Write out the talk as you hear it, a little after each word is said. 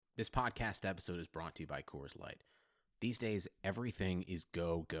This podcast episode is brought to you by Coors Light. These days, everything is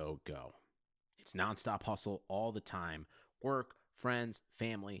go, go, go. It's nonstop hustle all the time. Work, friends,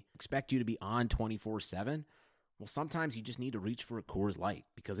 family expect you to be on 24/7. Well, sometimes you just need to reach for a Coors Light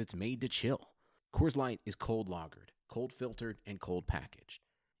because it's made to chill. Coors Light is cold lagered, cold filtered, and cold packaged.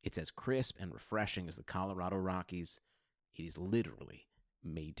 It's as crisp and refreshing as the Colorado Rockies. It is literally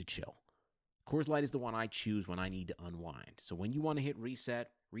made to chill. Coors Light is the one I choose when I need to unwind. So when you want to hit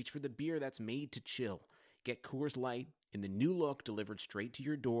reset, reach for the beer that's made to chill. Get Coors Light in the new look delivered straight to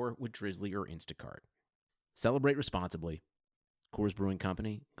your door with Drizzly or Instacart. Celebrate responsibly. Coors Brewing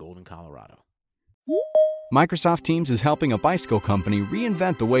Company, Golden, Colorado. Microsoft Teams is helping a bicycle company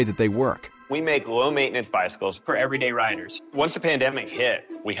reinvent the way that they work. We make low-maintenance bicycles for everyday riders. Once the pandemic hit,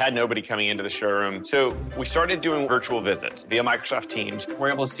 we had nobody coming into the showroom. So we started doing virtual visits via Microsoft Teams.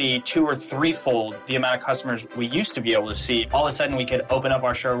 We're able to see 2 or 3-fold the amount of customers we used to be able to see. All of a sudden, we could open up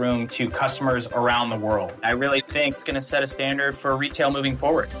our showroom to customers around the world. I really think it's going to set a standard for retail moving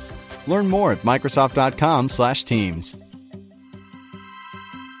forward. Learn more at Microsoft.com/Teams.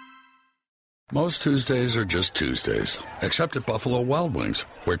 Most Tuesdays are just Tuesdays, except at Buffalo Wild Wings,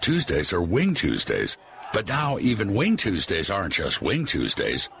 where Tuesdays are Wing Tuesdays. But now even Wing Tuesdays aren't just Wing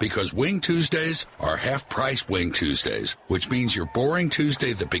Tuesdays, because Wing Tuesdays are half-price Wing Tuesdays, which means your boring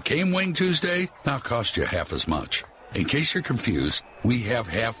Tuesday that became Wing Tuesday now costs you half as much. In case you're confused, we have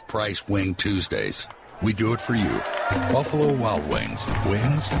half-price Wing Tuesdays. We do it for you. Buffalo Wild Wings.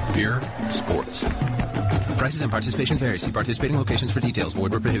 Wings, beer, sports. Prices and participation vary. See participating locations for details.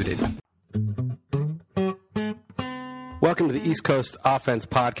 Void where prohibited. Welcome to the East Coast Offense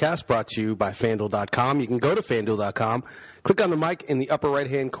Podcast, brought to you by FanDuel.com. You can go to FanDuel.com, click on the mic in the upper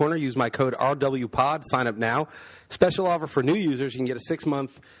right-hand corner, use my code RWPOD, sign up now. Special offer for new users, you can get a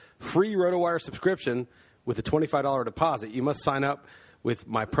 6-month free RotoWire subscription with a $25 deposit. You must sign up with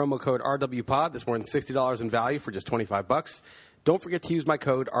my promo code RWPOD. That's more than $60 in value for just $25. Don't forget to use my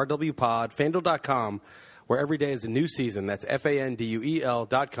code RWPOD, FanDuel.com, where every day is a new season. That's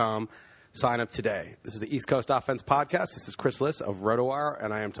FanDuel.com. Sign up today. This is the East Coast Offense Podcast. This is Chris Liss of RotoWire,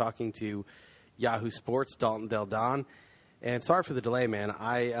 and I am talking to Yahoo Sports, Dalton Del Don. And sorry for the delay, man.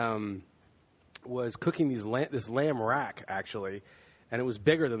 I was cooking this lamb rack, actually, and it was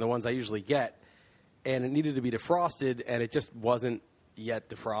bigger than the ones I usually get. And it needed to be defrosted, and it just wasn't yet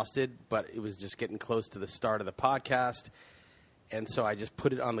defrosted, but it was just getting close to the start of the podcast. And so I just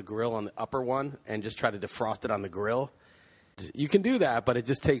put it on the grill on the upper one and just tried to defrost it on the grill. You can do that, but it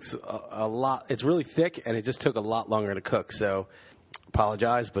just takes a lot. It's really thick, and it just took a lot longer to cook. So,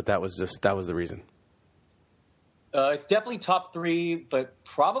 apologize, but that was the reason. It's definitely top 3, but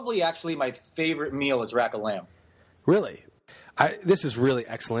probably actually my favorite meal is rack of lamb. Really? This is really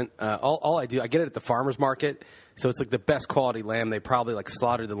excellent. All I do, I get it at the farmer's market, so it's like the best quality lamb. They probably like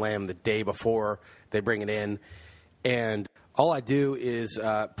slaughtered the lamb the day before they bring it in, and all I do is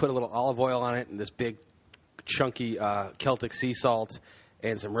put a little olive oil on it and this big chunky Celtic sea salt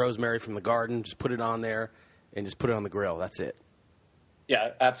and some rosemary from the garden. Just put it on there and just put it on the grill. That's it.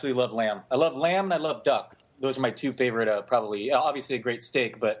 Yeah, I absolutely love lamb. I love lamb and I love duck. Those are my 2 favorite, probably. Obviously a great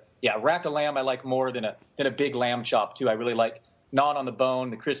steak, but yeah, rack of lamb I like more than a big lamb chop too. I really like gnawing on the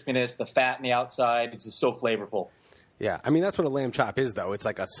bone, the crispiness, the fat in the outside. It's just so flavorful. Yeah, I mean that's what a lamb chop is, though. It's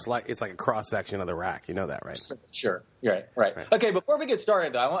like a cross section of the rack. You know that, right? Sure. You're right. Okay, before we get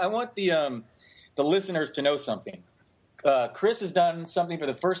started, though, I want the listeners to know something. Chris has done something for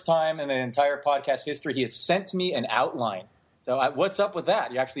the first time in the entire podcast history. He has sent me an outline. So what's up with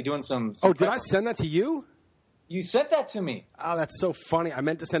that? You're actually doing some Oh, did I send that to you? You sent that to me. Oh, that's so funny. I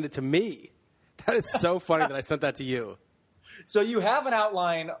meant to send it to me. That is so funny that I sent that to you. So you have an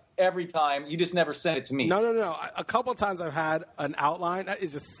outline every time. You just never send it to me. No. A couple of times I've had an outline. That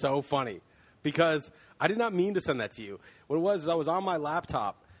is just so funny because I did not mean to send that to you. What it was is I was on my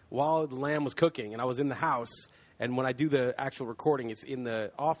laptop while the lamb was cooking, and I was in the house. And when I do the actual recording, it's in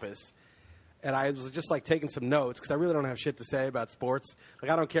the office. And I was just, like, taking some notes because I really don't have shit to say about sports.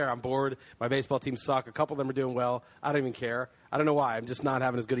 Like, I don't care. I'm bored. My baseball team suck. A couple of them are doing well. I don't even care. I don't know why. I'm just not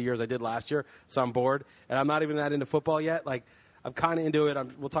having as good a year as I did last year, so I'm bored. And I'm not even that into football yet. Like, I'm kind of into it.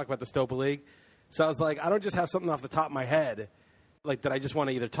 We'll talk about the Stopa League. So I was like, I don't just have something off the top of my head, like, that I just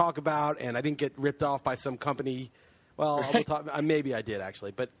want to either talk about, and I didn't get ripped off by some company. Well, maybe I did, actually.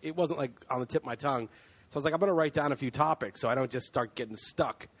 But it wasn't, like, on the tip of my tongue. So I was like, I'm going to write down a few topics so I don't just start getting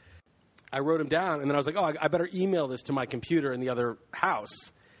stuck. I wrote them down, and then I was like, I better email this to my computer in the other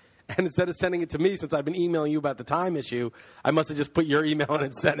house. And instead of sending it to me, since I've been emailing you about the time issue, I must have just put your email in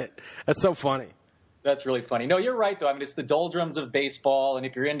and sent it. That's so funny. That's really funny. No, you're right, though. I mean, it's the doldrums of baseball, and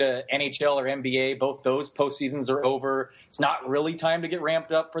if you're into NHL or NBA, both those postseasons are over. It's not really time to get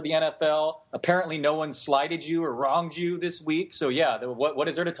ramped up for the NFL. Apparently, no one slighted you or wronged you this week. So, yeah, what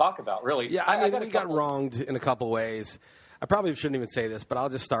is there to talk about, really? Yeah, I mean, we got wronged in a couple ways. I probably shouldn't even say this, but I'll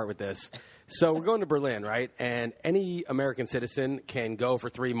just start with this. So we're going to Berlin, right? And any American citizen can go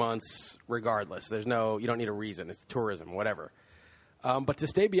for 3 months regardless. You don't need a reason. It's tourism, whatever. But to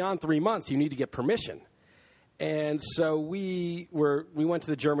stay beyond 3 months, you need to get permission. And so we went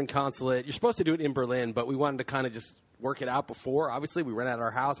to the German consulate. You're supposed to do it in Berlin, but we wanted to kind of just work it out before. Obviously, we rented out our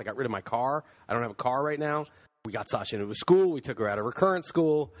house. I got rid of my car. I don't have a car right now. We got Sasha into a school. We took her out of her current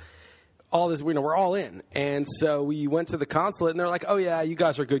school. All this, we're all in. And so we went to the consulate, and they're like, oh, yeah, you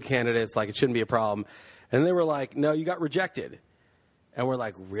guys are good candidates. Like, it shouldn't be a problem. And they were like, no, you got rejected. And we're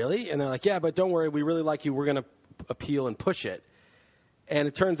like, really? And they're like, yeah, but don't worry. We really like you. We're going to appeal and push it. And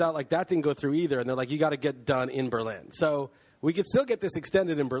it turns out like that didn't go through either. And they're like, you got to get done in Berlin. So we could still get this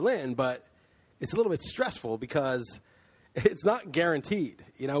extended in Berlin, but it's a little bit stressful because it's not guaranteed.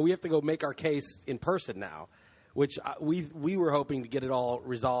 We have to go make our case in person now, which we were hoping to get it all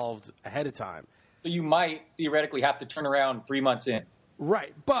resolved ahead of time. So you might theoretically have to turn around 3 months in.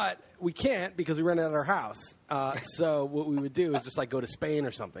 Right. But we can't because we rented out our house. So what we would do is just like go to Spain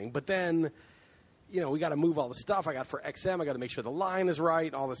or something. But then we got to move all the stuff. I got for XM. I got to make sure the line is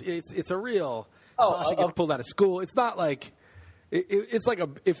right. All this. It's a real. Sasha gets pulled out of school. It's not like it's like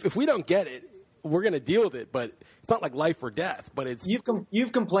if we don't get it, we're going to deal with it. But it's not like life or death. But it's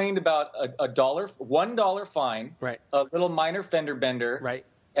you've complained about $1 fine, right? A little minor fender bender, right?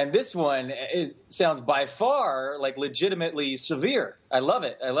 And this one sounds by far like legitimately severe. I love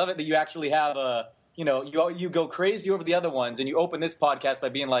it. I love it that you actually have you go crazy over the other ones, and you open this podcast by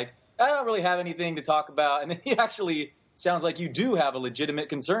being like, I don't really have anything to talk about. And then he actually sounds like you do have a legitimate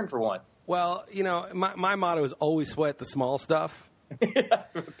concern for once. Well, my motto is always sweat the small stuff. Yeah,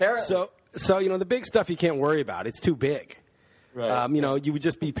 apparently. So the big stuff you can't worry about. It's too big. Right. You would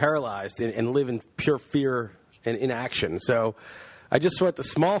just be paralyzed and live in pure fear and inaction. So I just sweat the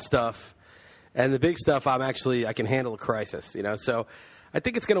small stuff, and the big stuff I can handle a crisis. So I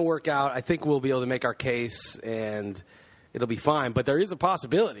think it's going to work out. I think we'll be able to make our case, and it'll be fine. But there is a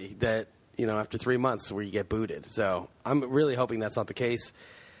possibility that, after 3 months where you get booted. So I'm really hoping that's not the case.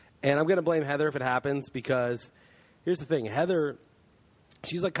 And I'm going to blame Heather if it happens because here's the thing. Heather,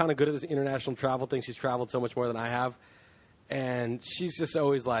 she's like kind of good at this international travel thing. She's traveled so much more than I have. And she's just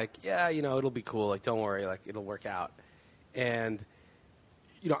always like, yeah, it'll be cool. Like, don't worry. Like, it'll work out. And,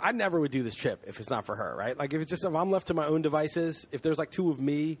 I never would do this trip if it's not for her, right? Like, if I'm left to my own devices, if there's like two of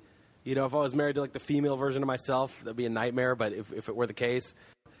me, if I was married to like the female version of myself, that'd be a nightmare. But if it were the case,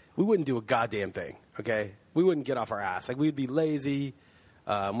 we wouldn't do a goddamn thing. Okay, we wouldn't get off our ass. Like we'd be lazy.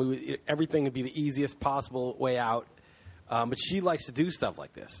 Everything would be the easiest possible way out. But she likes to do stuff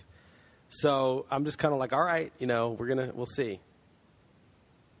like this. So I'm just kind of like, all right, we'll see.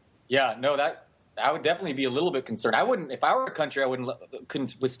 Yeah, no, I would definitely be a little bit concerned. I wouldn't, if I were a country,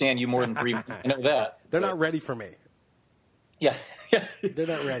 couldn't withstand you more than 3 months. I know that. They're not ready for me. Yeah. They're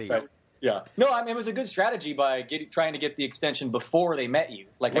not ready. Right. Yeah. No, I mean, it was a good strategy by trying to get the extension before they met you.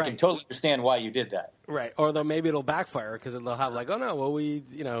 Like, right. I can totally understand why you did that. Right. Although maybe it'll backfire because they'll have like, oh, no, well, we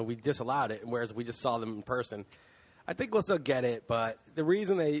disallowed it, whereas we just saw them in person. I think we'll still get it, but the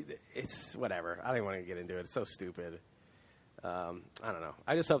reason it's whatever. I don't want to get into it. It's so stupid. I don't know.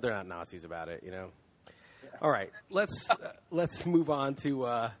 I just hope they're not Nazis about it, Yeah. All right. Let's move on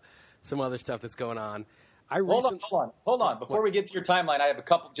to some other stuff that's going on. Hold on. Before we get to your timeline, I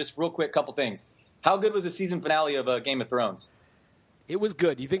have just real quick couple things. How good was the season finale of Game of Thrones? It was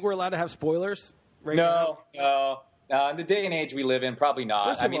good. You think we're allowed to have spoilers right now? No. In the day and age we live in, probably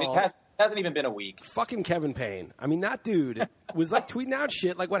not. It hasn't even been a week. Fucking Kevin Payne. I mean, that dude was like tweeting out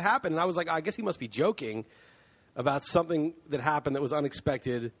shit like what happened. And I was like, I guess he must be joking about something that happened that was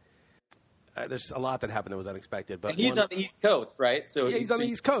unexpected. There's a lot that happened that was unexpected. But and he's on the East Coast, right? So yeah, he's on the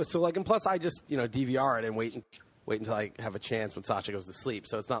East Coast. So and plus I just DVR it and wait until I have a chance when Sasha goes to sleep.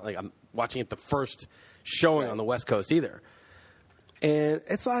 So it's not like I'm watching it the first showing on the West Coast either. And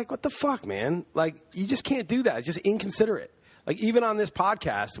it's like, what the fuck, man? Like, you just can't do that. It's just inconsiderate. Like, even on this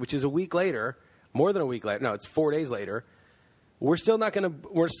podcast, which is a week later, more than a week later. No, it's 4 days later. We're still not gonna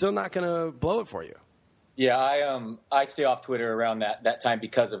blow it for you. Yeah, I stay off Twitter around that time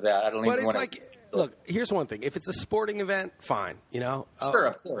because of that. I don't even want to. Look, here's one thing. If it's a sporting event, fine. Sure,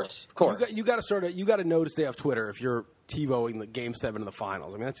 of course. You got to know to stay off Twitter if you're TiVoing the Game 7 of the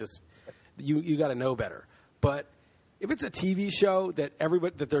finals. I mean, that's just you got to know better. But if it's a TV show that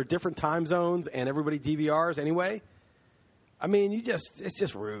there are different time zones and everybody DVRs anyway, I mean, it's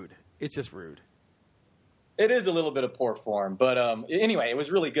just rude. It's just rude. It is a little bit of poor form, but anyway, it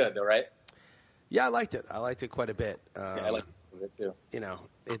was really good, though, right? Yeah, I liked it. I liked it quite a bit. Yeah, I liked it too. You know,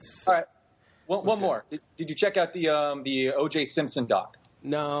 it's all right. One more. Did you check out the O.J. Simpson doc?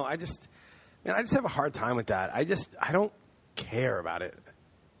 No, I just have a hard time with that. I don't care about it.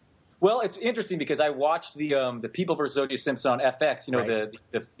 Well, it's interesting because I watched the People vs. O.J. Simpson on FX. You know,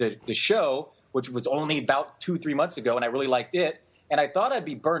 right. the show, which was only about 2-3 months ago, and I really liked it. And I thought I'd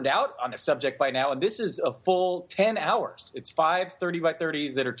be burned out on the subject by now. And this is a full 10 hours. It's 5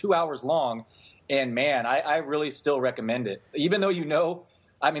 30x30s that are 2 hours long. And man, I really still recommend it. Even though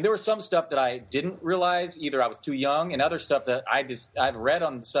there was some stuff that I didn't realize. Either I was too young, and other stuff that I've read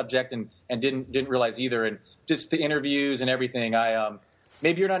on the subject and didn't realize either. And just the interviews and everything.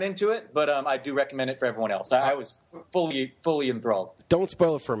 Maybe you're not into it, but I do recommend it for everyone else. I was fully enthralled. Don't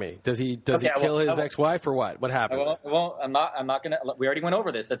spoil it for me. Does he kill his ex-wife or what? What happens? I'm not gonna. We already went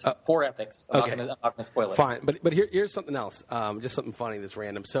over this. That's poor ethics. I'm not gonna spoil it. Fine, but here's something else. Just something funny that's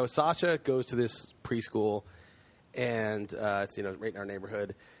random. So Sasha goes to this preschool, and it's right in our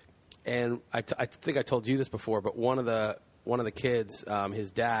neighborhood. And I think I told you this before, but one of the kids,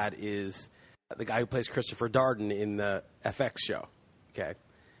 his dad is the guy who plays Christopher Darden in the FX show. Okay.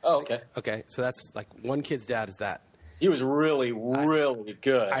 Oh, okay. Okay, so that's like one kid's dad is that. He was really, really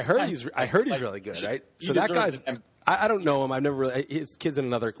good. I heard he's really good, right? So that guy's. I don't know him. I've never really. His kid's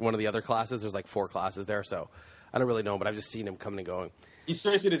in one of the other classes. There's like 4 classes there, so I don't really know him. But I've just seen him coming and going. He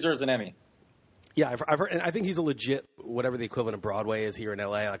seriously deserves an Emmy. Yeah, I've heard, and I think he's a legit whatever the equivalent of Broadway is here in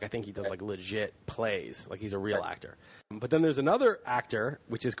LA. Like I think he does like legit plays. Like he's a real actor. But then there's another actor,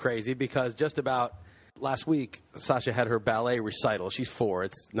 which is crazy because just about last week, Sasha had her ballet recital. She's 4.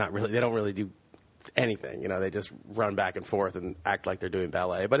 It's not really. They don't really do anything. They just run back and forth and act like they're doing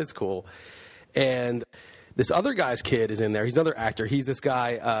ballet, but it's cool. And this other guy's kid is in there. He's another actor. He's this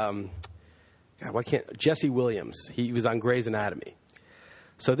guy, Jesse Williams. He was on Grey's Anatomy.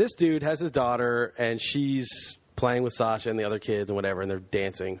 So this dude has his daughter, and she's playing with Sasha and the other kids and whatever, and they're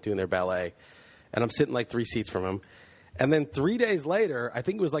dancing, doing their ballet. And I'm sitting like 3 seats from him. And then 3 days later, I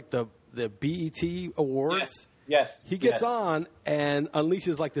think it was like the BET Awards. Yes. He gets on and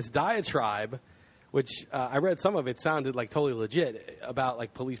unleashes like this diatribe, which I read some of it sounded like totally legit about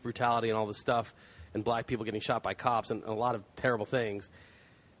like police brutality and all this stuff and black people getting shot by cops and a lot of terrible things.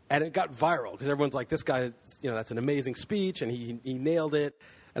 And it got viral because everyone's like, this guy, that's an amazing speech and he nailed it.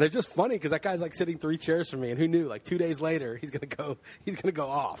 And it's just funny because that guy's like sitting 3 chairs from me, and who knew? Like 2 days later, he's gonna go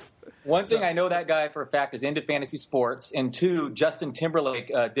off. One thing I know that guy for a fact is into fantasy sports, and 2, Justin Timberlake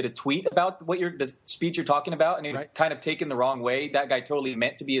did a tweet about the speech you're talking about, and it was kind of taken the wrong way. That guy totally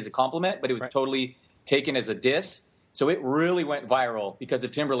meant to be as a compliment, but it was totally taken as a diss. So it really went viral because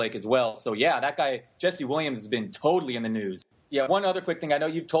of Timberlake as well. So yeah, that guy Jesse Williams has been totally in the news. Yeah, one other quick thing. I know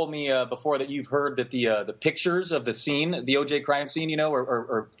you've told me before that you've heard that the pictures of the scene, the OJ crime scene,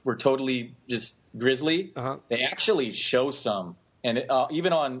 were totally just grisly. Uh-huh. They actually show some, and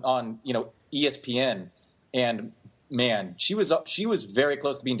even on ESPN. And man, she was very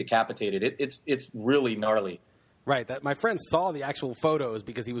close to being decapitated. It's really gnarly. Right. That my friend saw the actual photos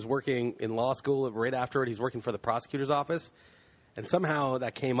because he was working in law school right after it. He's working for the prosecutor's office, and somehow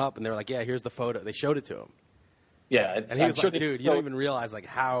that came up, and they were like, "Yeah, here's the photo." They showed it to him. Yeah, and he was like, dude, you don't even realize like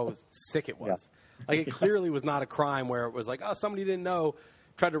how sick it was. Yeah. Like it clearly was not a crime where it was like, oh, somebody didn't know,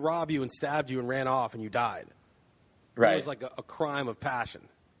 tried to rob you and stabbed you and ran off and you died. Right. It was like a crime of passion.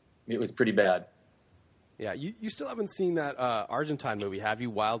 It was pretty bad. Yeah, you still haven't seen that Argentine movie, have you?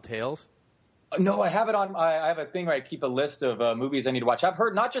 Wild Tales? No, I have it on. I have a thing where I keep a list of movies I need to watch. I've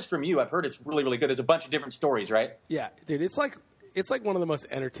heard, not just from you, I've heard it's really, really good. There's a bunch of different stories, right? Yeah, dude, it's like one of the most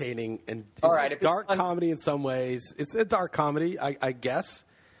entertaining and dark comedy in some ways. It's a dark comedy, I guess,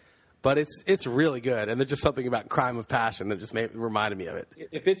 but it's really good. And there's just something about crime of passion that just reminded me of it.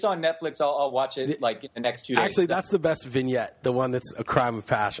 If it's on Netflix, I'll watch it like in the next 2 days. Actually, that's the best vignette, the one that's a crime of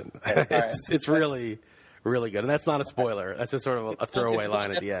passion. It's really, really good. And that's not a spoiler. That's just sort of a throwaway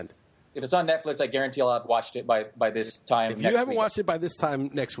line at the end. If it's on Netflix, I guarantee I'll have watched it by this time. If you haven't watched it by this time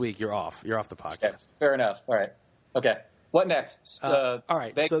next week, you're off. You're off the podcast. Okay. Fair enough. All right. Okay. What next? All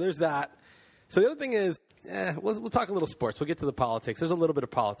right. So there's that. So the other thing is, we'll talk a little sports. We'll get to the politics. There's a little bit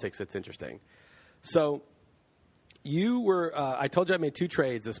of politics that's interesting. So you were I told you I made 2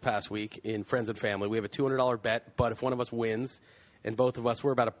 trades this past week in Friends and Family. We have a $200 bet, but if one of us wins, and both of us,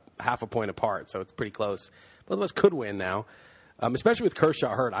 we're about a half a point apart, so it's pretty close. Both of us could win now, especially with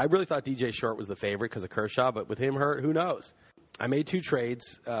Kershaw hurt. I really thought DJ Short was the favorite because of Kershaw, but with him hurt, who knows? I made 2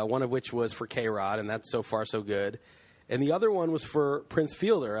 trades, one of which was for K-Rod, and that's so far so good. And the other one was for Prince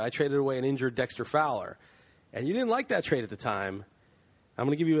Fielder. I traded away an injured Dexter Fowler. And you didn't like that trade at the time. I'm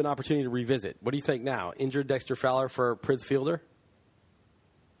going to give you an opportunity to revisit. What do you think now? Injured Dexter Fowler for Prince Fielder?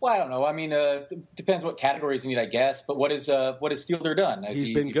 Well, I don't know. I mean, depends what categories you need, I guess. But what has Fielder done?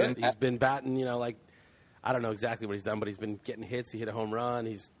 He's been good. He's been batting, I don't know exactly what he's done, but he's been getting hits. He hit a home run.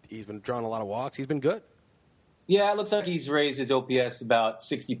 He's been drawing a lot of walks. He's been good. Yeah, it looks like he's raised his OPS about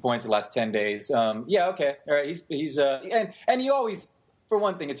 60 points the last 10 days. Yeah, okay. All right. He's and you always, for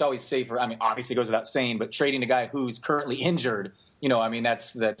one thing, it's always safer. I mean, obviously it goes without saying, but trading a guy who's currently injured, I mean,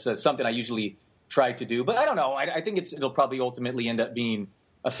 that's something I usually try to do. But I don't know. I think it'll probably ultimately end up being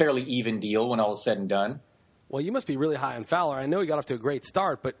a fairly even deal when all is said and done. Well, you must be really high on Fowler. I know he got off to a great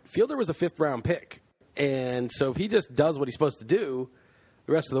start, but Fielder was a 5th-round pick. And so if he just does what he's supposed to do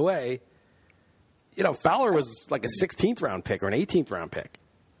the rest of the way, Fowler was like a 16th-round pick or an 18th-round pick.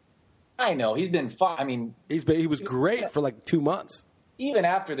 I know. He's been fine. I mean, he was great for like 2 months. Even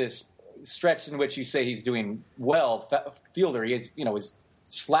after this stretch in which you say he's doing well, Fielder, he is, his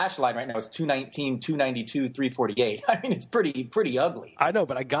slash line right now is 219, 292, 348. I mean, it's pretty ugly. I know,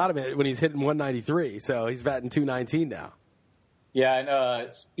 but I got him when he's hitting 193, so he's batting 219 now. Yeah,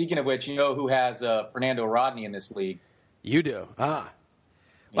 and speaking of which, who has Fernando Rodney in this league? You do. Wow,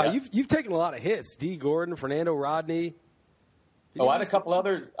 yeah. You've taken a lot of hits. D. Gordon, Fernando Rodney. I have a couple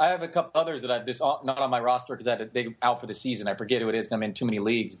others. I have a couple others that I've just not on my roster because they out for the season. I forget who it is. I'm in too many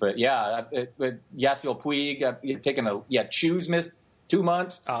leagues. But yeah, Yasiel Puig. I've taken Chu's missed 2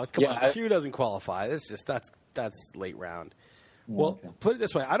 months. Oh, come on. Chu doesn't qualify. That's late round. Well, okay. Put it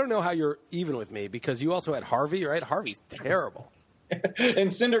this way. I don't know how you're even with me because you also had Harvey, right? Harvey's terrible. And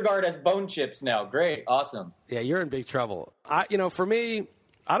Syndergaard has bone chips now. Great. Awesome. Yeah, you're in big trouble. For me,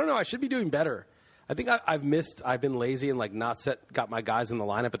 I don't know. I should be doing better. I think I've been lazy and got my guys in the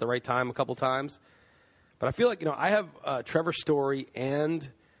lineup at the right time a couple times. But I feel like, I have Trevor Story and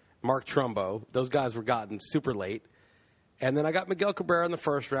Mark Trumbo. Those guys were gotten super late. And then I got Miguel Cabrera in the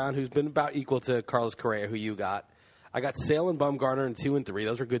first round, who's been about equal to Carlos Correa, who you got. I got Sale and Bumgarner in 2 and 3.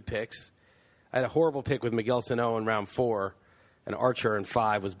 Those were good picks. I had a horrible pick with Miguel Sano in round 4, and Archer in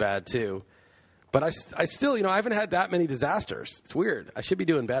 5 was bad too. But I still, I haven't had that many disasters. It's weird. I should be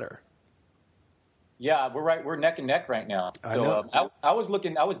doing better. Yeah, we're right. We're neck and neck right now. So I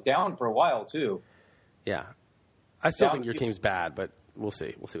was down for a while too. Yeah, I still think your team's bad, but we'll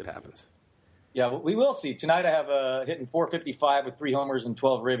see. We'll see what happens. Yeah, we will see. Tonight I have hitting 455 with 3 homers and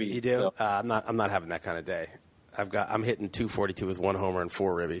 12 ribbies. You do? So. I'm not having that kind of day. I'm hitting 242 with 1 homer and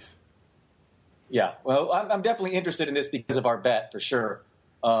 4 ribbies. Yeah, well, I'm definitely interested in this because of our bet for sure.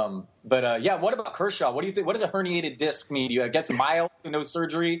 But what about Kershaw? What do you think? What does a herniated disc mean? Do you, I guess, mild, no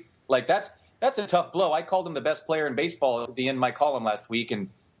surgery? That's a tough blow. I called him the best player in baseball at the end of my column last week, and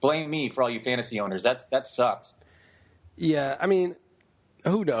blame me for all you fantasy owners. That sucks. Yeah, I mean,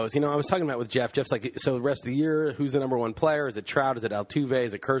 who knows? I was talking about it with Jeff. Jeff's like, so the rest of the year, who's the number 1 player? Is it Trout? Is it Altuve?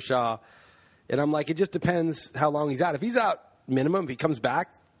 Is it Kershaw? And I'm like, it just depends how long he's out. If he's out minimum, if he comes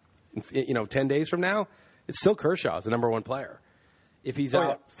back, 10 days from now, it's still Kershaw as the number 1 player. If he's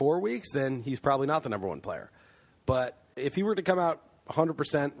out 4 weeks, then he's probably not the number 1 player. But if he were to come out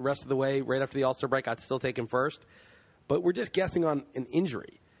 100% rest of the way right after the All-Star break, I'd still take him first. But we're just guessing on an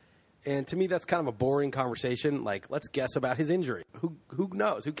injury. And to me, that's kind of a boring conversation. Like, let's guess about his injury. Who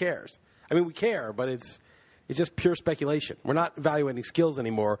knows? Who cares? I mean, we care, but it's just pure speculation. We're not evaluating skills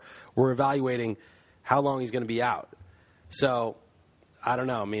anymore. We're evaluating how long he's going to be out. So, I don't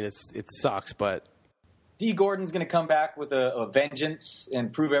know. I mean, it sucks, but D. Gordon's going to come back with a vengeance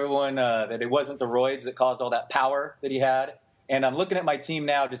and prove everyone that it wasn't the roids that caused all that power that he had. And I'm looking at my team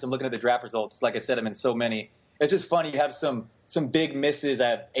now. I'm looking at the draft results. Like I said, I'm in so many. It's just funny. You have some big misses. I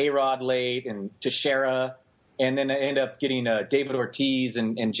have A-Rod late and Teixeira, and then I end up getting David Ortiz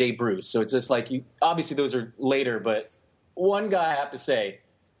and Jay Bruce. So it's just like obviously those are later, but one guy I have to say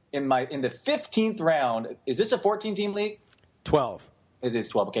in the 15th round. Is this a 14-team league? 12. It is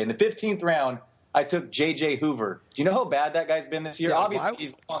 12. Okay. In the 15th round, I took J.J. Hoover. Do you know how bad that guy's been this year? Yeah, obviously,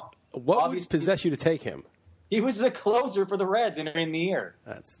 what would possess you to take him? He was the closer for the Reds entering the year.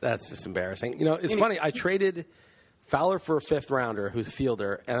 That's just embarrassing. It's funny. I traded Fowler for a 5th rounder who's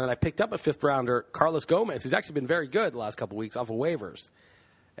Fielder, and then I picked up a 5th rounder, Carlos Gomez, who's actually been very good the last couple of weeks off of waivers.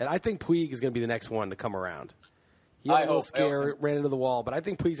 And I think Puig is going to be the next one to come around. He had a little scare, ran into the wall, but I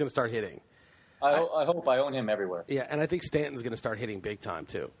think Puig's going to start hitting. I hope I own him everywhere. Yeah, and I think Stanton's going to start hitting big time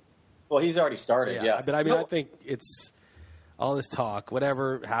too. Well, he's already started, yeah. But I mean, I think it's all this talk,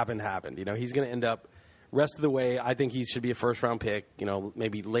 whatever happened. He's going to end up rest of the way. I think he should be a first-round pick,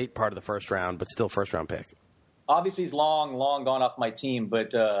 maybe late part of the first round, but still first-round pick. Obviously, he's long gone off my team,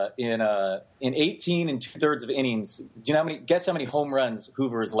 but in 18 and 2/3 of innings, do you know guess how many home runs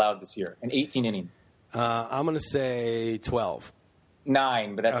Hoover has allowed this year in 18 innings? I'm going to say 12.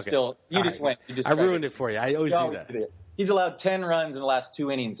 9, but that's Okay. still – you All just right. went. You just I ruined it for you. I always do that. He's allowed 10 runs in the last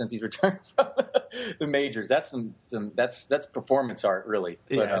 2 innings since he's returned from the majors. That's that's performance art, really.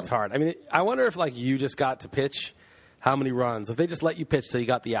 But, Yeah, it's hard. I mean, I wonder if, like, you just got to pitch how many runs. If they just let you pitch till you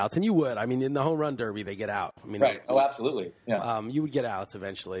got the outs, and you would. I mean, in the home run derby, they get out. I mean, right. Oh, absolutely. Yeah. You would get outs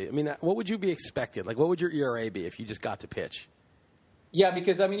eventually. I mean, what would you be expected? Like, what would your ERA be if you just got to pitch? Yeah,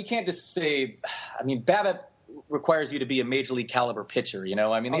 because, I mean, you can't just say – I mean, BABIP requires you to be a major league caliber pitcher, you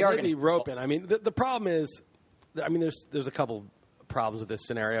know? I mean, they are going to be roping. I mean, the problem is – I mean, there's a couple problems with this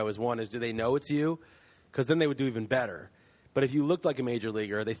scenario. One is, do they know it's you? Because then they would do even better. But if you looked like a major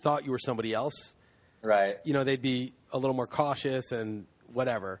leaguer, they thought you were somebody else. Right. You know, they'd be a little more cautious and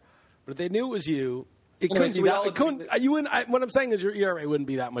whatever. But if they knew it was you, it couldn't be that. It couldn't. You wouldn't. What I'm saying is, your ERA wouldn't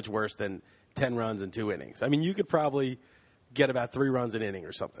be that much worse than 10 runs in 2 innings. I mean, you could probably get about 3 runs an inning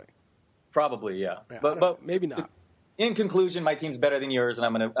or something. Probably, yeah. But maybe not. In conclusion, my team's better than yours, and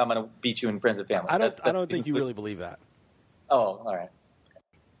I'm gonna beat you in friends and family. I don't think you really believe that. Oh, all right.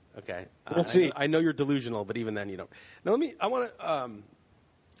 Okay. We'll see. I know you're delusional, but even then you don't. Now I want to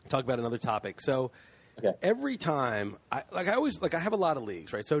talk about another topic. So every time I have a lot of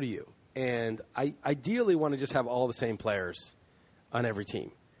leagues, right? So do you. And I ideally want to just have all the same players on every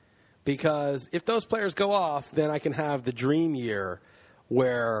team. Because if those players go off, then I can have the dream year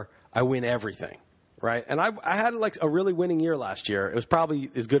where I win everything. Right, and I had like a really winning year last year. It was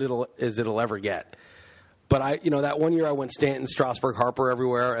probably as good as it'll ever get. But that one year I went Stanton, Strasburg, Harper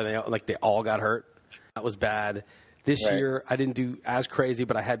everywhere, and they all got hurt. That was bad. This year I didn't do as crazy,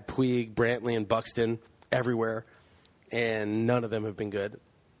 but I had Puig, Brantley, and Buxton everywhere, and none of them have been good,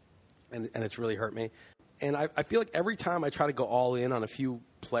 and it's really hurt me. And I feel like every time I try to go all in on a few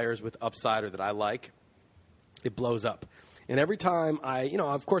players with upside or that I like, it blows up. And every time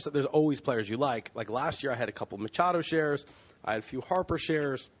of course, there's always players you like. Like last year, I had a couple Machado shares. I had a few Harper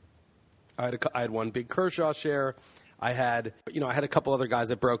shares. I had one big Kershaw share. I had a couple other guys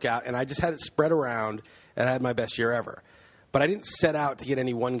that broke out, and I just had it spread around, and I had my best year ever. But I didn't set out to get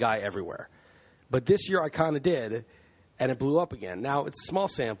any one guy everywhere. But this year, I kind of did, and it blew up again. Now, it's a small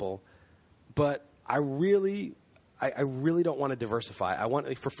sample, but I really don't want to diversify.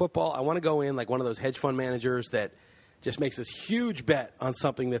 For football, I want to go in like one of those hedge fund managers that just makes this huge bet on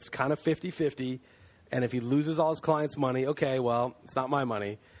something that's kind of 50-50, and if he loses all his clients' money, okay, well, it's not my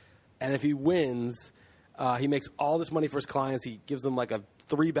money. And if he wins, he makes all this money for his clients. He gives them like a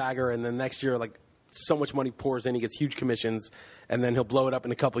 3-bagger, and then next year, like so much money pours in, he gets huge commissions, and then he'll blow it up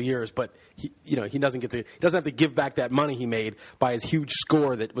in a couple of years. But he doesn't have to give back that money he made by his huge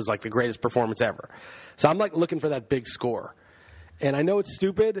score that was like the greatest performance ever. So I'm like looking for that big score, and I know it's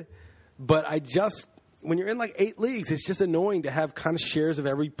stupid, but when you're in like 8 leagues, it's just annoying to have kind of shares of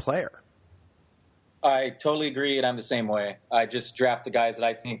every player. I totally agree, and I'm the same way. I just draft the guys that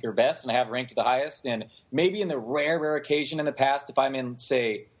I think are best, and I have ranked the highest. And maybe in the rare occasion in the past, if I'm in,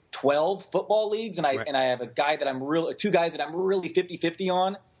 say, 12 football leagues, and I have a guy that 2 guys that I'm really 50-50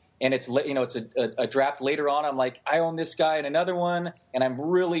 on, and it's a draft later on, I'm like, I own this guy and another one, and I'm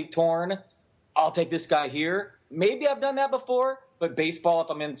really torn. I'll take this guy here. Maybe I've done that before. But baseball,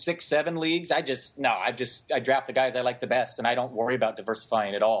 if I'm in 6-7 leagues, I draft the guys I like the best, and I don't worry about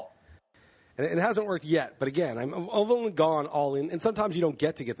diversifying at all. And it hasn't worked yet, but again, I've only gone all in, and sometimes you don't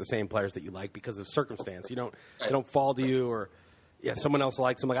get the same players that you like because of circumstance. They don't fall to you, or someone else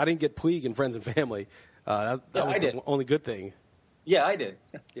likes them. Like I didn't get Puig in Friends and Family. That was the only good thing. Yeah, I did.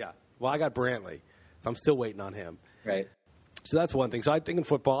 Yeah. Well, I got Brantley, so I'm still waiting on him. Right. So that's one thing. So I think in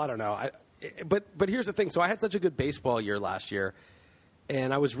football, I don't know. But here's the thing. So I had such a good baseball year last year,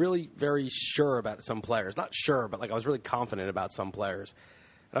 and I was really very sure about some players. Not sure, but like I was really confident about some players.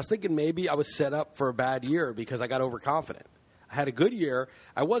 And I was thinking maybe I was set up for a bad year because I got overconfident. I had a good year.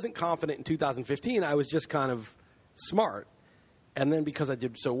 I wasn't confident in 2015. I was just kind of smart. And then because I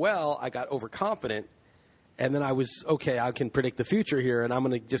did so well, I got overconfident. And then I was, okay, I can predict the future here, and I'm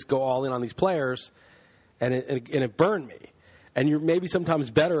going to just go all in on these players. And it burned me. And you're maybe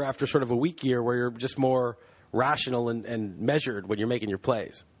sometimes better after sort of a weak year where you're just more rational and measured when you're making your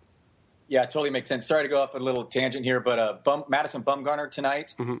plays. Yeah, it totally makes sense. Sorry to go off a little tangent here, but Madison Bumgarner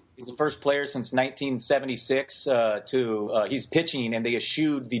tonight, he's the first player since 1976 he's pitching, and they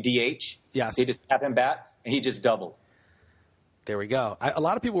eschewed the DH. Yes. They just have him bat, and he just doubled. There we go. A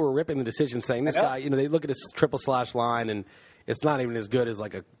lot of people were ripping the decision, saying this guy, they look at his triple/slash line, and it's not even as good as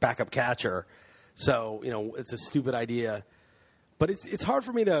like a backup catcher. So, it's a stupid idea. But it's hard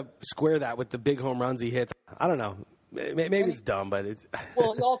for me to square that with the big home runs he hits. I don't know. Maybe it's dumb, but it's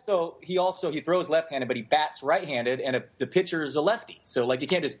well. He throws left-handed, but he bats right-handed, and the pitcher is a lefty. So like you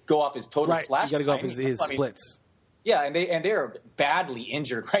can't just go off his total slash. You got to go off his splits. Yeah, and they're badly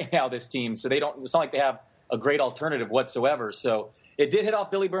injured right now, this team. So it's not like they have a great alternative whatsoever. So it did hit off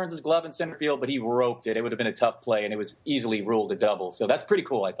Billy Burns' glove in center field, but he roped it. It would have been a tough play, and it was easily ruled a double. So that's pretty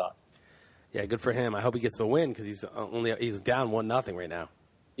cool, I thought. Yeah, good for him. I hope he gets the win because he's down 1-0 right now.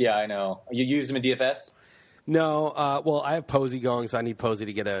 Yeah, I know. You used him in DFS? No, well, I have Posey going, so I need Posey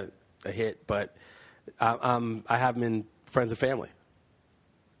to get a hit, but I have him in friends and family.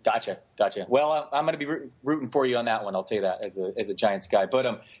 Gotcha. Well, I'm going to be rooting for you on that one. I'll tell you that as a Giants guy.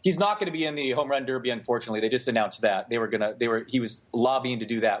 But he's not going to be in the home run derby. Unfortunately, they just announced that he was lobbying to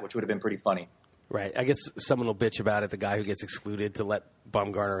do that, which would have been pretty funny. Right. I guess someone will bitch about it. The guy who gets excluded to let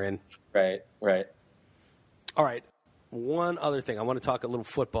Bumgarner in. Right. All right. One other thing. I want to talk a little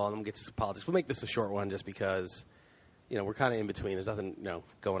football, and then we'll get to some politics. We'll make this a short one just because, we're kind of in between. There's nothing,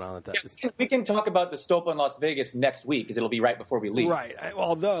 going on at that. Yeah, we can talk about the Stopa in Las Vegas next week because it'll be right before we leave. Right.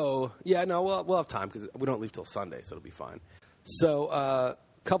 Although, we'll have time because we don't leave till Sunday, so it'll be fine. So, a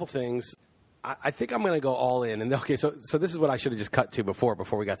couple things. I think I'm going to go all in. And okay, so this is what I should have just cut to before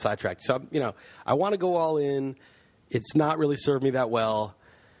we got sidetracked. So, I want to go all in. It's not really served me that well.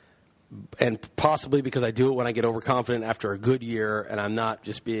 And possibly because I do it when I get overconfident after a good year and I'm not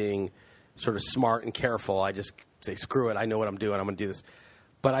just being sort of smart and careful. I just say, screw it, I know what I'm doing, I'm going to do this.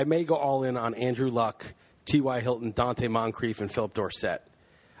 But I may go all in on Andrew Luck, T.Y. Hilton, Dante Moncrief, and Philip Dorsett.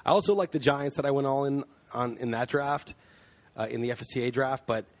 I also like the Giants that I went all in on in that draft, in the FSCA draft,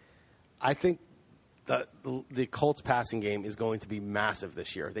 but I think the Colts passing game is going to be massive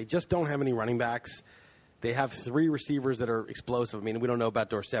this year. They just don't have any running backs. They have 3 receivers that are explosive. I mean, we don't know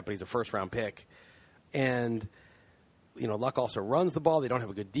about Dorsett, but he's a first-round pick. And, Luck also runs the ball. They don't have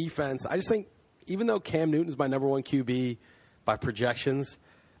a good defense. I just think, even though Cam Newton's my number 1 QB by projections,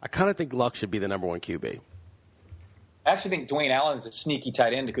 I kind of think Luck should be the number 1 QB. I actually think Dwayne Allen's a sneaky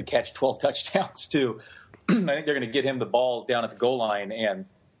tight end that could catch 12 touchdowns, too. I think they're going to get him the ball down at the goal line, and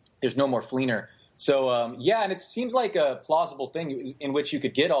there's no more Fleener. So, and it seems like a plausible thing in which you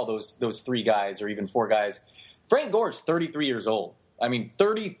could get all those 3 guys or even 4 guys. Frank Gore's 33 years old. I mean,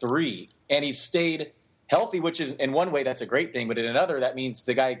 33, and he's stayed healthy, which is in one way that's a great thing, but in another that means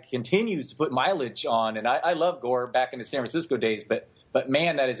the guy continues to put mileage on. And I love Gore back in the San Francisco days, but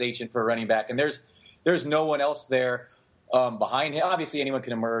man, that is ancient for a running back. And there's no one else there behind him. Obviously, anyone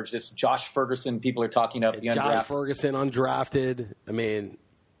can emerge. This Josh Ferguson, people are talking up the undrafted. Josh Ferguson, undrafted. I mean.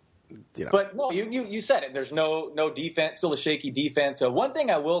 But no, you said it. There's no defense, still a shaky defense. One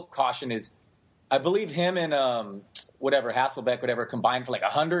thing I will caution is I believe him and Hasselbeck, combined for like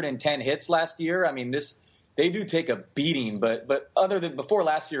 110 hits last year. I mean, they do take a beating, but other than before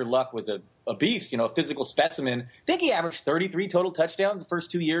last year, Luck was a beast, a physical specimen. I think he averaged 33 total touchdowns the first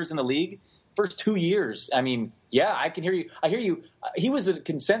 2 years in the league. First 2 years. I mean, yeah, I can hear you. I hear you. He was a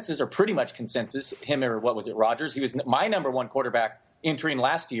consensus, or pretty much consensus, him or what was it, Rodgers? He was my number 1 quarterback entering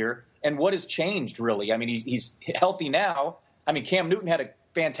last year. And what has changed, really? I mean, he's healthy now. I mean, Cam Newton had a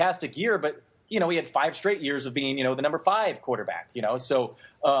fantastic year, but, he had 5 straight years of being, the number 5 quarterback, So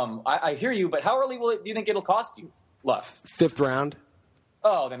I hear you, but how early do you think it'll cost you, Luck? 5th round.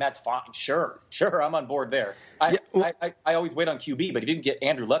 Oh, then that's fine. Sure, I'm on board there. I always wait on QB, but if you can get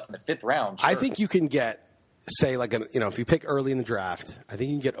Andrew Luck in the 5th round, sure. I think you can get, say, if you pick early in the draft, I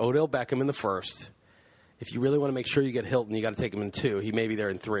think you can get Odell Beckham in the 1st. If you really want to make sure you get Hilton, you got to take him in 2. He may be there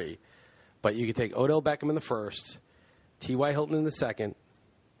in 3. But you could take Odell Beckham in the 1st, T.Y. Hilton in the 2nd.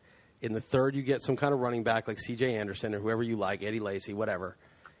 In the 3rd, you get some kind of running back like C.J. Anderson or whoever you like, Eddie Lacy, whatever.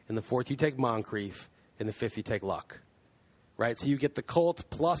 In the 4th, you take Moncrief. In the 5th, you take Luck. Right? So you get the Colts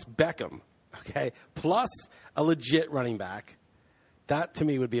plus Beckham, okay, plus a legit running back. That, to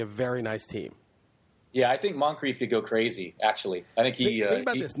me, would be a very nice team. Yeah, I think Moncrief could go crazy, actually. I think he... Think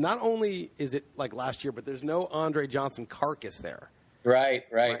about this. Not only is it like last year, but there's no Andre Johnson carcass there. Right.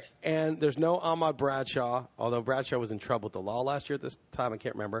 And there's no Ahmad Bradshaw, although Bradshaw was in trouble with the law last year at this time. I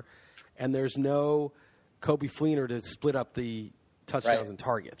can't remember. And there's no Kobe Fleener to split up the touchdowns and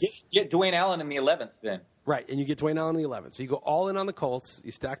targets. Get Dwayne Allen in the 11th then. Right, and you get Dwayne Allen in the 11th. So you go all in on the Colts,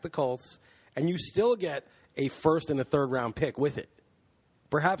 you stack the Colts, and you still get a 1st and a 3rd round pick with it.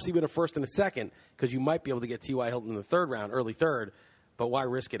 Perhaps even a 1st and a 2nd, because you might be able to get T.Y. Hilton in the 3rd round, early 3rd. But why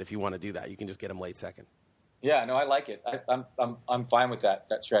risk it if you want to do that? You can just get him late 2nd. Yeah, no, I like it. I'm fine with that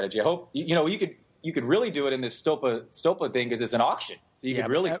strategy. I hope you could really do it in this Stopa thing because it's an auction. So you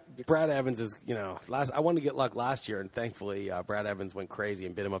could really. Brad Evans is I wanted to get Luck last year, and thankfully Brad Evans went crazy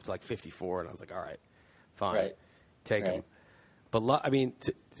and bid him up to like 54, and I was like, all right, fine, take him. But I mean,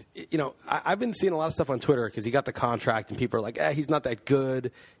 I've been seeing a lot of stuff on Twitter because he got the contract, and people are like, he's not that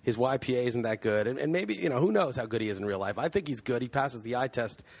good. His YPA isn't that good, and maybe who knows how good he is in real life. I think he's good. He passes the eye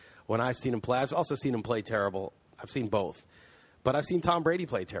test when I've seen him play. I've also seen him play terrible. I've seen both. But I've seen Tom Brady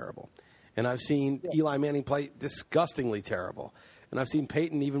play terrible. And I've seen Eli Manning play disgustingly terrible. And I've seen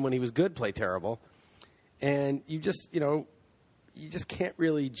Peyton, even when he was good, play terrible. And you just can't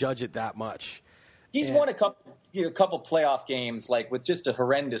really judge it that much. He's won a couple playoff games, like with just a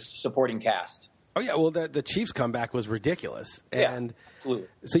horrendous supporting cast. Oh, yeah. Well, the Chiefs' comeback was ridiculous. And absolutely.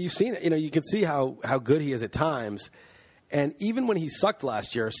 So you've seen it. You can see how good he is at times. And even when he sucked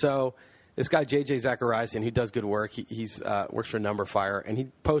last year, so this guy, J.J. Zachariasen, who does good work, he's works for Number Fire, and he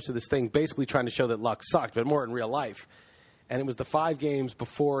posted this thing basically trying to show that Luck sucked, but more in real life. And it was the 5 games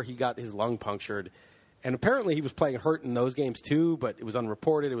before he got his lung punctured. And apparently he was playing hurt in those games too, but it was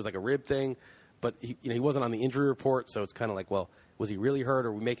unreported. It was like a rib thing. But he wasn't on the injury report, so it's kind of like, well, was he really hurt or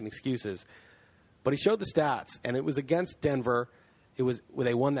are we making excuses? But he showed the stats, and it was against Denver.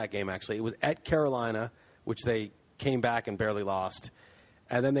 They won that game, actually. It was at Carolina, which they came back and barely lost.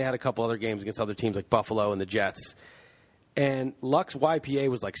 And then they had a couple other games against other teams like Buffalo and the Jets. And Luck's YPA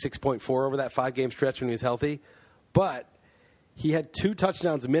was like 6.4 over that 5-game stretch when he was healthy. But he had 2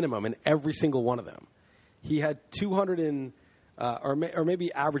 touchdowns minimum in every single one of them. He had 200 or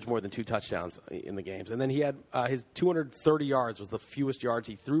maybe average more than 2 touchdowns in the games. And then he had his 230 yards was the fewest yards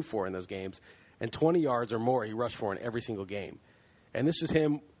he threw for in those games. And 20 yards or more he rushed for in every single game. And this is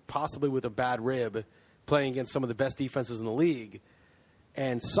him possibly with a bad rib playing against some of the best defenses in the league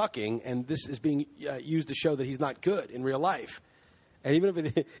and sucking. And this is being used to show that he's not good in real life. And even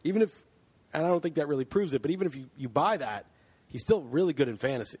if, and I don't think that really proves it, but even if you buy that, he's still really good in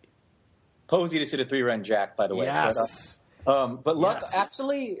fantasy. Posey just hit a 3-run jack, by the way. Yes. But Luck,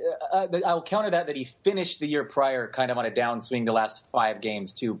 actually, I'll counter that he finished the year prior kind of on a downswing the last 5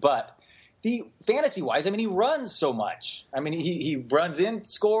 games, too. But fantasy-wise, he runs so much. He runs in,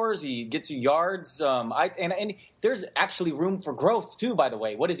 scores, he gets you yards. And there's actually room for growth, too, by the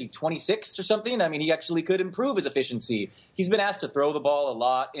way. What is he, 26 or something? He actually could improve his efficiency. He's been asked to throw the ball a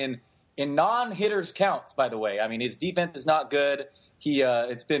lot in non-hitters counts, by the way. His defense is not good.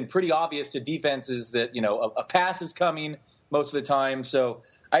 It's been pretty obvious to defenses that, a pass is coming most of the time. So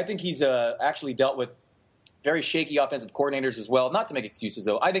I think he's actually dealt with very shaky offensive coordinators as well. Not to make excuses,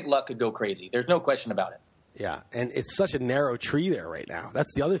 though. I think Luck could go crazy. There's no question about it. Yeah, and it's such a narrow tree there right now.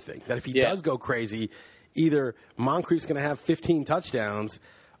 That's the other thing, that if he does go crazy, either Moncrief's going to have 15 touchdowns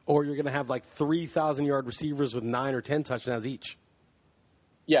or you're going to have like 3,000-yard receivers with 9 or 10 touchdowns each.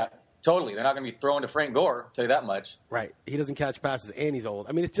 Yeah. Totally. They're not going to be throwing to Frank Gore, I'll tell you that much. Right. He doesn't catch passes, and he's old.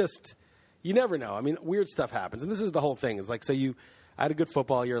 It's just, you never know. Weird stuff happens. And this is the whole thing. It's like, I had a good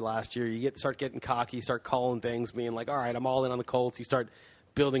football year last year. You start getting cocky, start calling things, being like, all right, I'm all in on the Colts. You start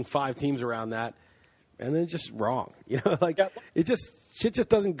building 5 teams around that, and then it's just wrong. It just, shit just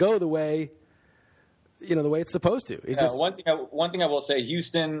doesn't go the way, the way it's supposed to. One thing I will say,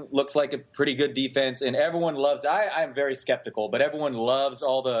 Houston looks like a pretty good defense, and everyone loves, I'm very skeptical, but everyone loves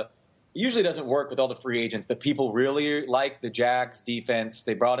it usually doesn't work with all the free agents, but people really like the Jags defense.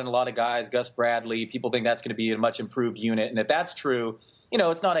 They brought in a lot of guys, Gus Bradley. People think that's going to be a much improved unit. And if that's true,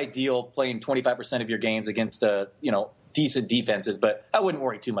 it's not ideal playing 25% of your games against, decent defenses, but I wouldn't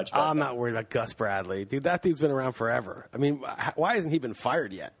worry too much about I'm not worried about Gus Bradley. Dude, that dude's been around forever. Why hasn't he been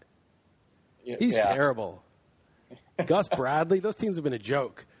fired yet? He's terrible. Gus Bradley, those teams have been a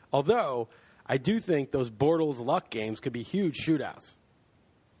joke. Although, I do think those Bortles Luck games could be huge shootouts.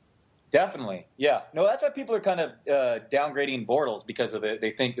 Definitely, yeah. No, that's why people are kind of downgrading Bortles because of it.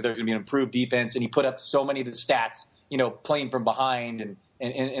 They think that there's going to be an improved defense, and he put up so many of the stats, playing from behind and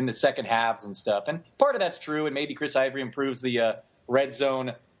in the second halves and stuff. And part of that's true, and maybe Chris Ivory improves the red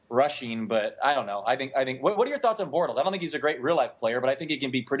zone rushing, but I don't know. I think. What are your thoughts on Bortles? I don't think he's a great real life player, but I think he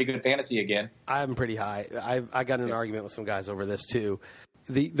can be pretty good fantasy again. I'm pretty high. I got in an argument with some guys over this too.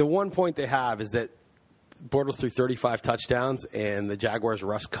 The one point they have is that Bortles threw 35 touchdowns, and the Jaguars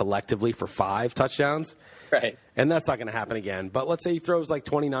rushed collectively for 5 touchdowns. Right. And that's not going to happen again. But let's say he throws like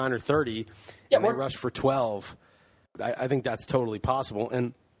 29 or 30, and they rush for 12. I think that's totally possible.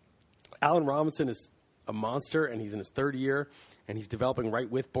 And Allen Robinson is a monster, and he's in his 3rd year, and he's developing right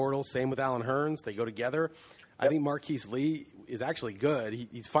with Bortles. Same with Allen Hurns. They go together. I think Marquise Lee is actually good.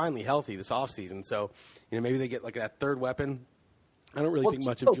 He's finally healthy this offseason. So, maybe they get like that 3rd weapon. I don't really think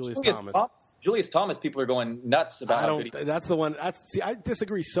much of Julius Thomas. Julius Thomas, people are going nuts about. That's the one. I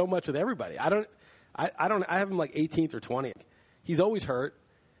disagree so much with everybody. I have him like 18th or 20th. He's always hurt.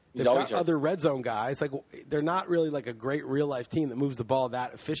 They've got other red zone guys. Like, they're not really like a great real life team that moves the ball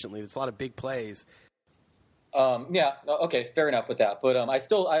that efficiently. There's a lot of big plays. Yeah. Okay. Fair enough with that. But I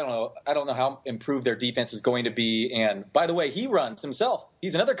don't know. I don't know how improved their defense is going to be. And by the way, he runs himself.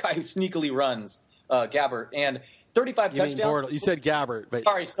 He's another guy who sneakily runs, Gabbert. And 35 You mean touchdowns. Bortles. You said Gabbert, but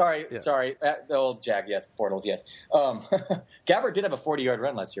Sorry. Yeah. The old Jag, yes. Bortles, yes. Gabbert did have a 40-yard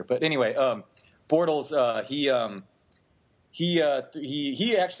run last year. But anyway, Bortles,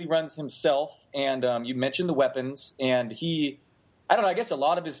 he actually runs himself. And you mentioned the weapons. And I don't know, I guess a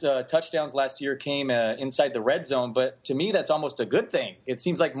lot of his touchdowns last year came inside the red zone. But to me, that's almost a good thing. It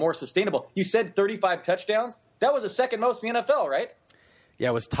seems like more sustainable. You said 35 touchdowns. That was the second most in the NFL, right? yeah,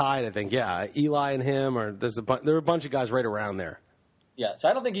 it was tied, I think. Yeah, Eli and him, or there were a bunch of guys right around there. Yeah, so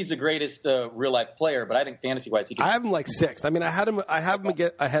I don't think he's the greatest real-life player, but I think fantasy-wise he can. I have him like sixth. I mean, I have him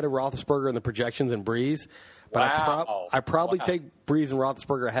get ahead of Roethlisberger in the projections and Breeze, but I probably take Breeze and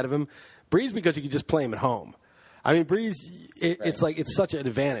Roethlisberger ahead of him. Breeze because you can just play him at home. I mean, Breeze, it's like it's such an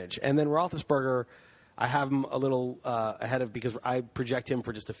advantage, and then Roethlisberger, I have him a little ahead of because I project him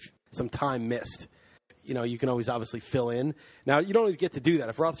for just some time missed. You know, you can always obviously fill in. Now, you don't always get to do that.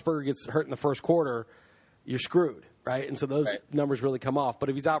 If Roethlisberger gets hurt in the first quarter, you're screwed, right? And so those numbers really come off. But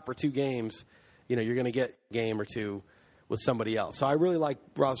if he's out for 2 games, you know, you're going to get a game or two with somebody else. So I really like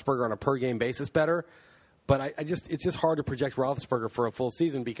Roethlisberger on a per-game basis better. But it's just hard to project Roethlisberger for a full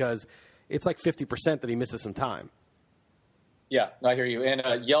season because it's like 50% that he misses some time. Yeah, I hear you. And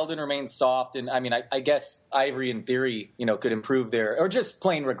Yeldon remains soft. And, I mean, I guess Ivory, in theory, you know, could improve or just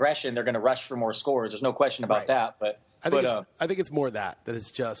plain regression. They're going to rush for more scores. There's no question about that. But I think it's more that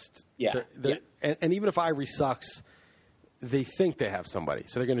it's just And even if Ivory sucks, they think they have somebody.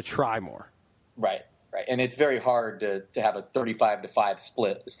 So they're going to try more. Right. And it's very hard to have a 35-5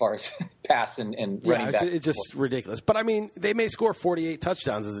 split as far as pass and running back. It's just ridiculous. But, I mean, they may score 48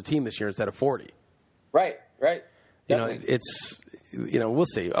 touchdowns as a team this year instead of 40. Right. You know, we'll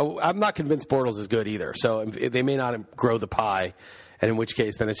see. I'm not convinced Bortles is good either. So they may not grow the pie, and in which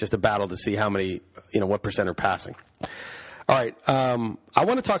case then it's just a battle to see how many, what percent are passing. All right. I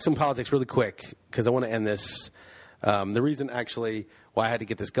want to talk some politics really quick because I want to end this. The reason actually why I had to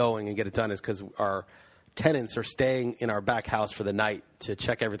get this going and get it done is because our tenants are staying in our back house for the night to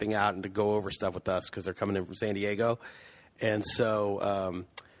check everything out and to go over stuff with us because they're coming in from San Diego. And so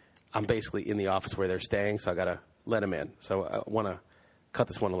I'm basically in the office where they're staying, so I got to let them in. So I want to cut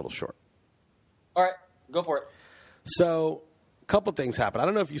this one a little short. All right, go for it. So a couple things happened. I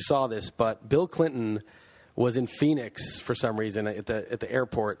don't know if you saw this, but Bill Clinton was in Phoenix for some reason at the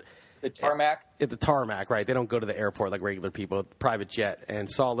airport. The tarmac? At the tarmac, right. They don't go to the airport like regular people, private jet, and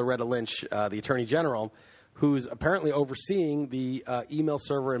saw Loretta Lynch, the Attorney General, who's apparently overseeing the email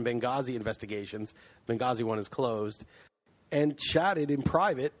server and Benghazi investigations. Benghazi one is closed, and chatted in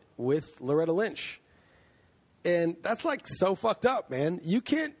private with Loretta Lynch. And that's like so fucked up, man. You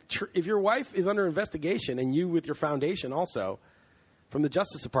can't, if your wife is under investigation and you with your foundation also from the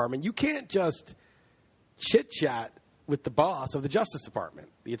Justice Department, you can't just chit chat with the boss of the Justice Department,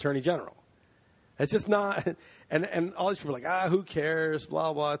 the Attorney General. It's just not, and all these people are like, who cares,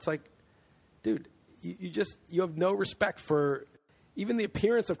 blah, blah. It's like, dude, you have no respect for, even the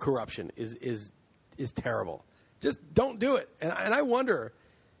appearance of corruption is terrible. Just don't do it. And I wonder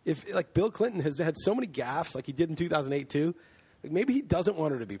if, like, Bill Clinton has had so many gaffes like he did in 2008 too, like maybe he doesn't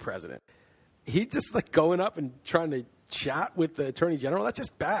want her to be president. He just like going up and trying to chat with the Attorney General. That's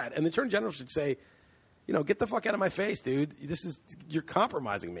just bad. And the Attorney General should say, get the fuck out of my face, dude. You're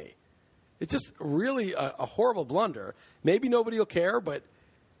compromising me. It's just really a horrible blunder. Maybe nobody will care, but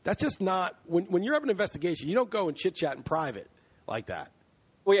that's just not, when you're having an investigation, you don't go and chit chat in private like that.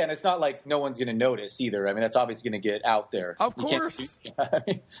 Well, yeah, and it's not like no one's going to notice either. I mean, that's obviously going to get out there. Of course.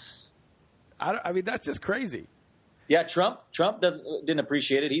 I mean, that's just crazy. Yeah, Trump didn't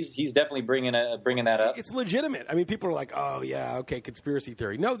appreciate it. He's definitely bringing that up. It's legitimate. I mean, people are like, oh, yeah, okay, conspiracy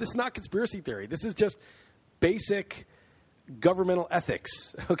theory. No, this is not conspiracy theory. This is just basic governmental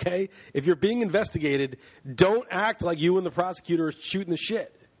ethics, okay? If you're being investigated, don't act like you and the prosecutor are shooting the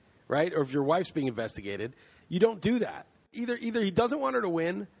shit, right? Or if your wife's being investigated, you don't do that. Either he doesn't want her to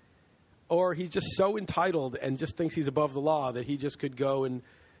win, or he's just so entitled and just thinks he's above the law that he just could go and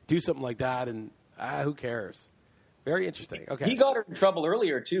do something like that, and who cares? Very interesting. Okay. He got her in trouble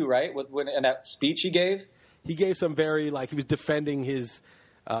earlier too, right? In that speech he gave? He gave some he was defending his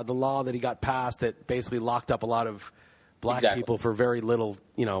the law that he got passed that basically locked up a lot of black people for very little,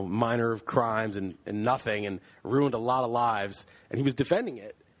 minor crimes and nothing, and ruined a lot of lives, and he was defending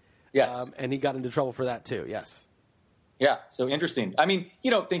it. Yes. And he got into trouble for that too, yes. Yeah, so interesting. I mean,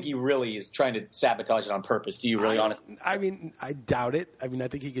 you don't think he really is trying to sabotage it on purpose, do you really, honestly? I mean, I doubt it. I mean, I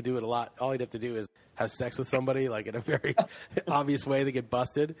think he could do it a lot. All he'd have to do is have sex with somebody, like in a very obvious way to get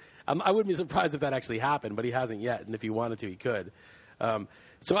busted. I wouldn't be surprised if that actually happened, but he hasn't yet, and if he wanted to, he could.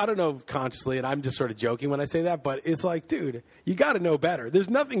 So I don't know consciously, and I'm just sort of joking when I say that, but it's like, dude, you got to know better. There's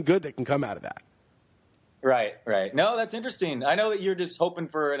nothing good that can come out of that. Right. No, that's interesting. I know that you're just hoping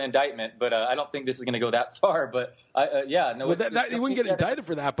for an indictment, but I don't think this is going to go that far. But no, well, you wouldn't get indicted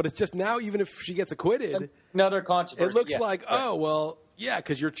for that. But it's just now, even if she gets acquitted, another controversy. It looks like, oh well, yeah,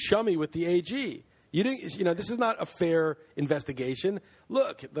 because you're chummy with the AG. You didn't, this is not a fair investigation.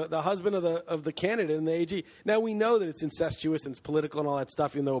 Look, the husband of the candidate and the AG. Now we know that it's incestuous and it's political and all that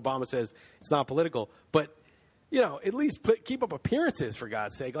stuff, even though Obama says it's not political. But at least keep up appearances, for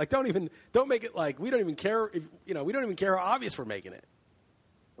God's sake. Like, don't make it like we don't even care if we don't even care how obvious we're making it.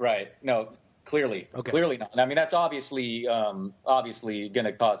 Right. No, clearly not. I mean, that's obviously going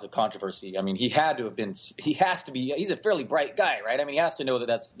to cause a controversy. I mean, he has to be. He's a fairly bright guy, right? I mean, he has to know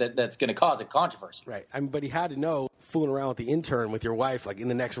that's going to cause a controversy. Right. I mean, but he had to know fooling around with the intern with your wife, like in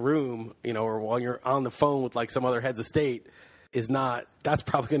the next room, or while you're on the phone with like some other heads of state. That's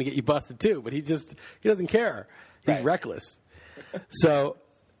probably going to get you busted too, but he doesn't care. He's reckless. So,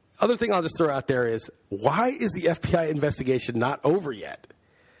 other thing I'll just throw out there is, why is the FBI investigation not over yet?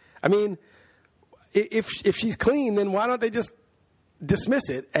 I mean, if she's clean, then why don't they just dismiss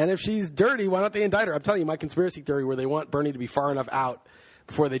it? And if she's dirty, why don't they indict her? I'm telling you, my conspiracy theory where they want Bernie to be far enough out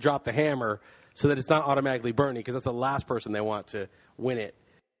before they drop the hammer so that it's not automatically Bernie, because that's the last person they want to win it.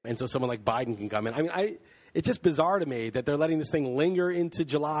 And so someone like Biden can come in. I mean, it's just bizarre to me that they're letting this thing linger into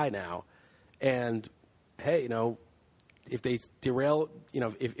July now. And, hey, if they derail,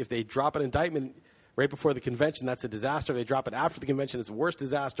 if they drop an indictment right before the convention, that's a disaster. If they drop it after the convention, it's a worse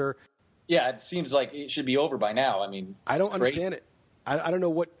disaster. Yeah, it seems like it should be over by now. I mean, I don't understand it. I don't know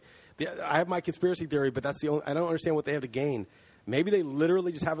what I have my conspiracy theory, but that's the only. I don't understand what they have to gain. Maybe they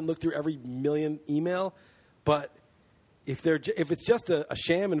literally just haven't looked through every million email, but if it's just a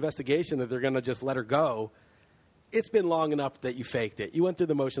sham investigation that they're going to just let her go, it's been long enough that you faked it. You went through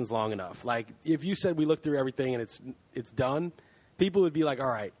the motions long enough. Like, if you said we looked through everything and it's done, people would be like, all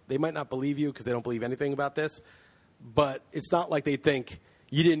right. They might not believe you because they don't believe anything about this, but it's not like they think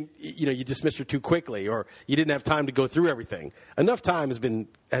you didn't, you dismissed her too quickly or you didn't have time to go through everything. Enough time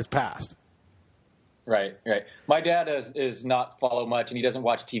has passed. Right. My dad is not follow much, and he doesn't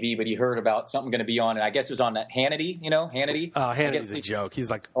watch TV, but he heard about something going to be on, and I guess it was on that Hannity. Hannity. Hannity's a joke. He's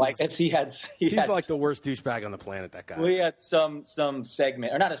like he's like the worst douchebag on the planet. That guy. Well, he had some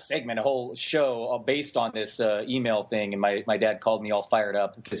segment, or not a segment, a whole show based on this email thing, and my dad called me all fired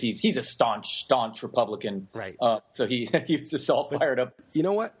up because he's a staunch Republican. Right. So he was just all fired up. You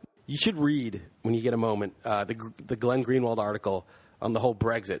know what? You should read when you get a moment the Glenn Greenwald article on the whole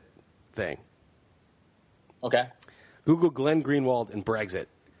Brexit thing. Okay. Google Glenn Greenwald and Brexit.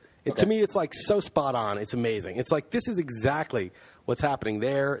 To me, it's like so spot on. It's amazing. It's like this is exactly what's happening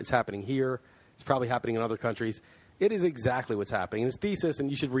there. It's happening here. It's probably happening in other countries. It is exactly what's happening. And his thesis, and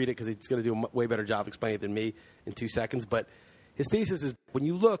you should read it because he's going to do a way better job explaining it than me in 2 seconds. But his thesis is when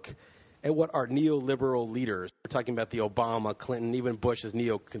you look at what our neoliberal leaders, we're talking about the Obama, Clinton, even Bush is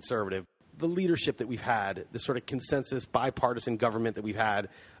neoconservative, the leadership that we've had, the sort of consensus bipartisan government that we've had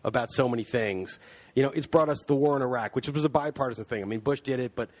about so many things. It's brought us the war in Iraq, which was a bipartisan thing. I mean, Bush did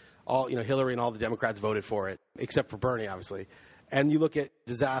it, but Hillary and all the Democrats voted for it, except for Bernie, obviously. And you look at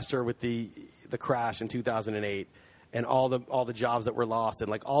disaster with the crash in 2008 and all the jobs that were lost, and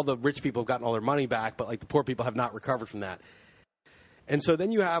like all the rich people have gotten all their money back, but like the poor people have not recovered from that. And so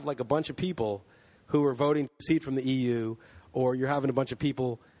then you have like a bunch of people who are voting to secede from the EU, or you're having a bunch of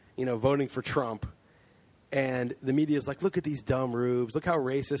people voting for Trump, and the media is like, look at these dumb rubes, look how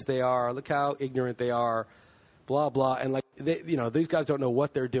racist they are, look how ignorant they are, blah, blah. And like, these guys don't know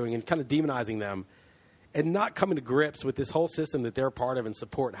what they're doing and kind of demonizing them and not coming to grips with this whole system that they're part of and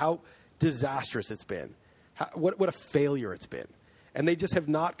support, how disastrous it's been, what a failure it's been. And they just have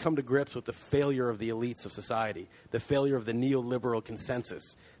not come to grips with the failure of the elites of society, the failure of the neoliberal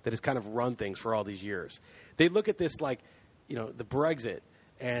consensus that has kind of run things for all these years. They look at this like, the Brexit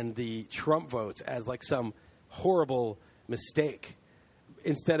and the Trump votes as like some horrible mistake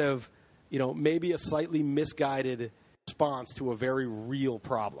instead of, maybe a slightly misguided response to a very real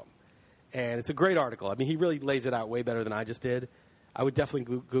problem. And it's a great article. I mean, he really lays it out way better than I just did. I would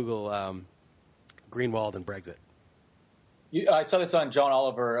definitely Google Greenwald and Brexit. I saw this on John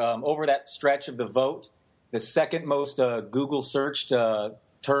Oliver. Over that stretch of the vote, the second most Google searched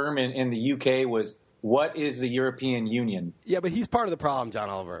term in the UK was, what is the European Union? Yeah, but he's part of the problem, John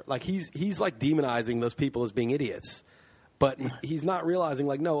Oliver. Like he's like demonizing those people as being idiots. But he's not realizing,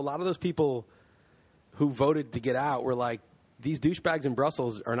 like, no, a lot of those people who voted to get out were like, these douchebags in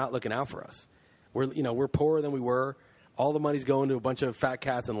Brussels are not looking out for us. We're poorer than we were. All the money's going to a bunch of fat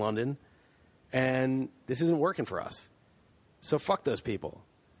cats in London. And this isn't working for us. So fuck those people.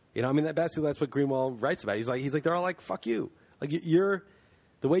 That's what Greenwald writes about. He's like, they're all like, fuck you. Like, you're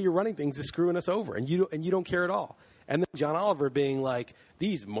The way you're running things is screwing us over, and you don't care at all. And then John Oliver being like,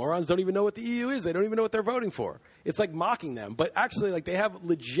 these morons don't even know what the EU is. They don't even know what they're voting for. It's like mocking them. But actually, like, they have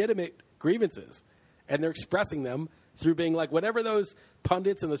legitimate grievances, and they're expressing them through being like, whatever those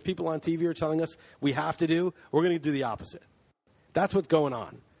pundits and those people on TV are telling us we have to do, we're going to do the opposite. That's what's going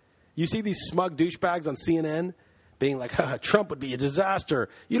on. You see these smug douchebags on CNN being like, Trump would be a disaster.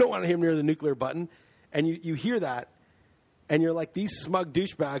 You don't want him near the nuclear button. And you hear that, and you're like, these smug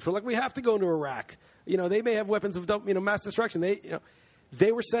douchebags were like, we have to go into Iraq. They may have weapons of mass destruction.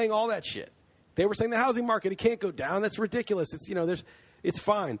 They were saying all that shit. They were saying the housing market, it can't go down. That's ridiculous. It's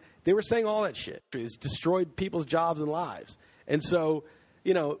fine. They were saying all that shit. It's destroyed people's jobs and lives. And so,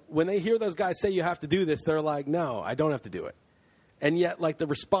 when they hear those guys say you have to do this, they're like, no, I don't have to do it. And yet, like, the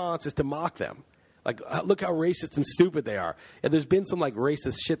response is to mock them. Like, look how racist and stupid they are. And there's been some, like,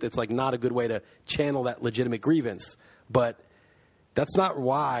 racist shit that's, like, not a good way to channel that legitimate grievance. But that's not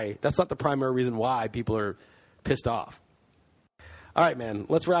the primary reason why people are pissed off. All right, man,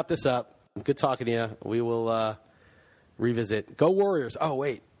 let's wrap this up. Good talking to you. We will revisit. Go Warriors. Oh,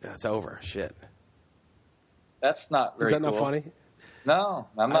 wait, that's over. Shit. That's not very Is that cool. not funny? No,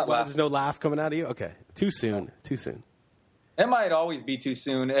 I'm not laughing. There's no laugh coming out of you? Okay. Too soon. It might always be too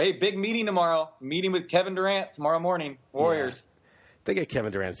soon. Hey, big meeting tomorrow. Meeting with Kevin Durant tomorrow morning. Warriors. Yeah. They get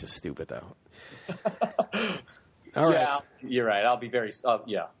Kevin Durant's just stupid, though. All right. Yeah, you're right. I'll be very sad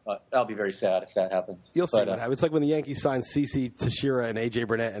if that happens. You'll see what happens. It's like when the Yankees signed CeCe Teixeira and A.J.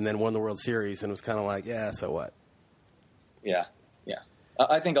 Burnett and then won the World Series, and it was kind of like, yeah, so what? Yeah.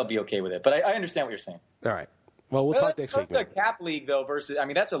 I think I'll be okay with it. But I understand what you're saying. All right. Well, we'll talk next week. The cap league, though, versus,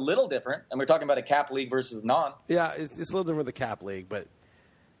 that's a little different. And we're talking about a cap league versus non. Yeah, it's a little different with the cap league, but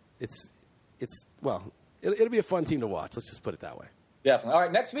it'll be a fun team to watch. Let's just put it that way. Definitely. All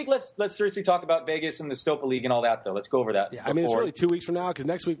right, next week, let's seriously talk about Vegas and the Stopa League and all that, though. Let's go over that. Yeah, it's really 2 weeks from now, because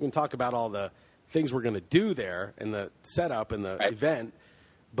next week we can talk about all the things we're going to do there and the setup and the event.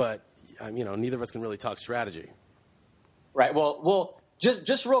 But, neither of us can really talk strategy. Right. Well,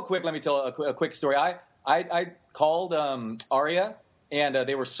 just real quick, let me tell a quick story. I called Aria, and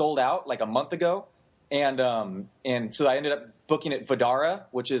they were sold out like a month ago, and so I ended up booking at Vidara,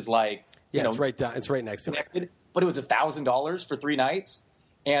 which is like it's right down. It's right next to it. But it was $1,000 for 3 nights,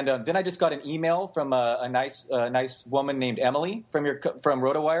 and then I just got an email from a nice woman named Emily from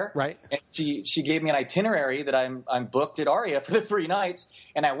RotoWire, right? And she gave me an itinerary that I'm booked at Aria for the 3 nights,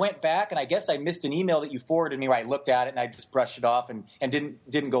 and I went back, and I guess I missed an email that you forwarded me where I looked at it and I just brushed it off and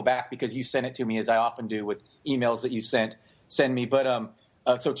didn't go back because you sent it to me, as I often do with emails that you send me. But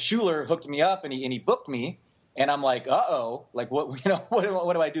so Schuler hooked me up and he booked me, and I'm like, like what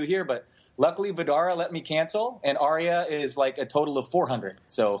do I do here? But luckily Vidara let me cancel, and Aria is like a total of $400.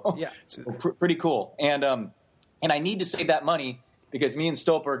 So yeah, pretty cool. And I need to save that money because me and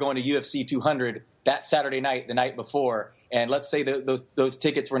Stopa are going to UFC 200 that Saturday night, the night before. And let's say those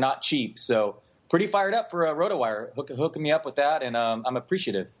tickets were not cheap. So pretty fired up for RotoWire hooking me up with that, and I'm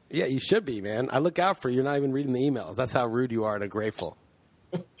appreciative. Yeah, you should be, man. I look out for you. You're not even reading the emails. That's how rude you are, and I'm grateful.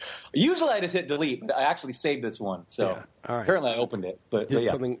 Usually I just hit delete, but I actually saved this one. So yeah. All right. Apparently I opened it. But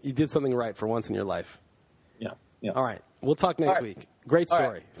you did something right for once in your life. Yeah. All right. We'll talk next week. Great story.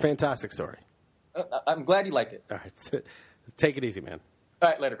 Right. Fantastic story. I'm glad you liked it. All right. Take it easy, man.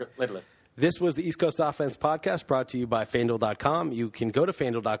 All right. Later. This was the East Coast Offense Podcast brought to you by FanDuel.com. You can go to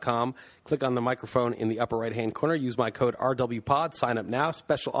FanDuel.com, click on the microphone in the upper right-hand corner, use my code RWPOD, sign up now.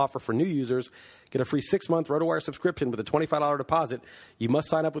 Special offer for new users. Get a free 6-month RotoWire subscription with a $25 deposit. You must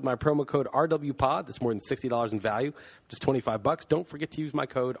sign up with my promo code RWPOD. That's more than $60 in value, just $25. Don't forget to use my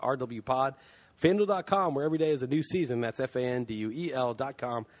code RWPOD. FanDuel.com, where every day is a new season. That's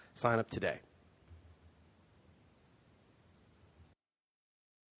FanDuel.com. Sign up today.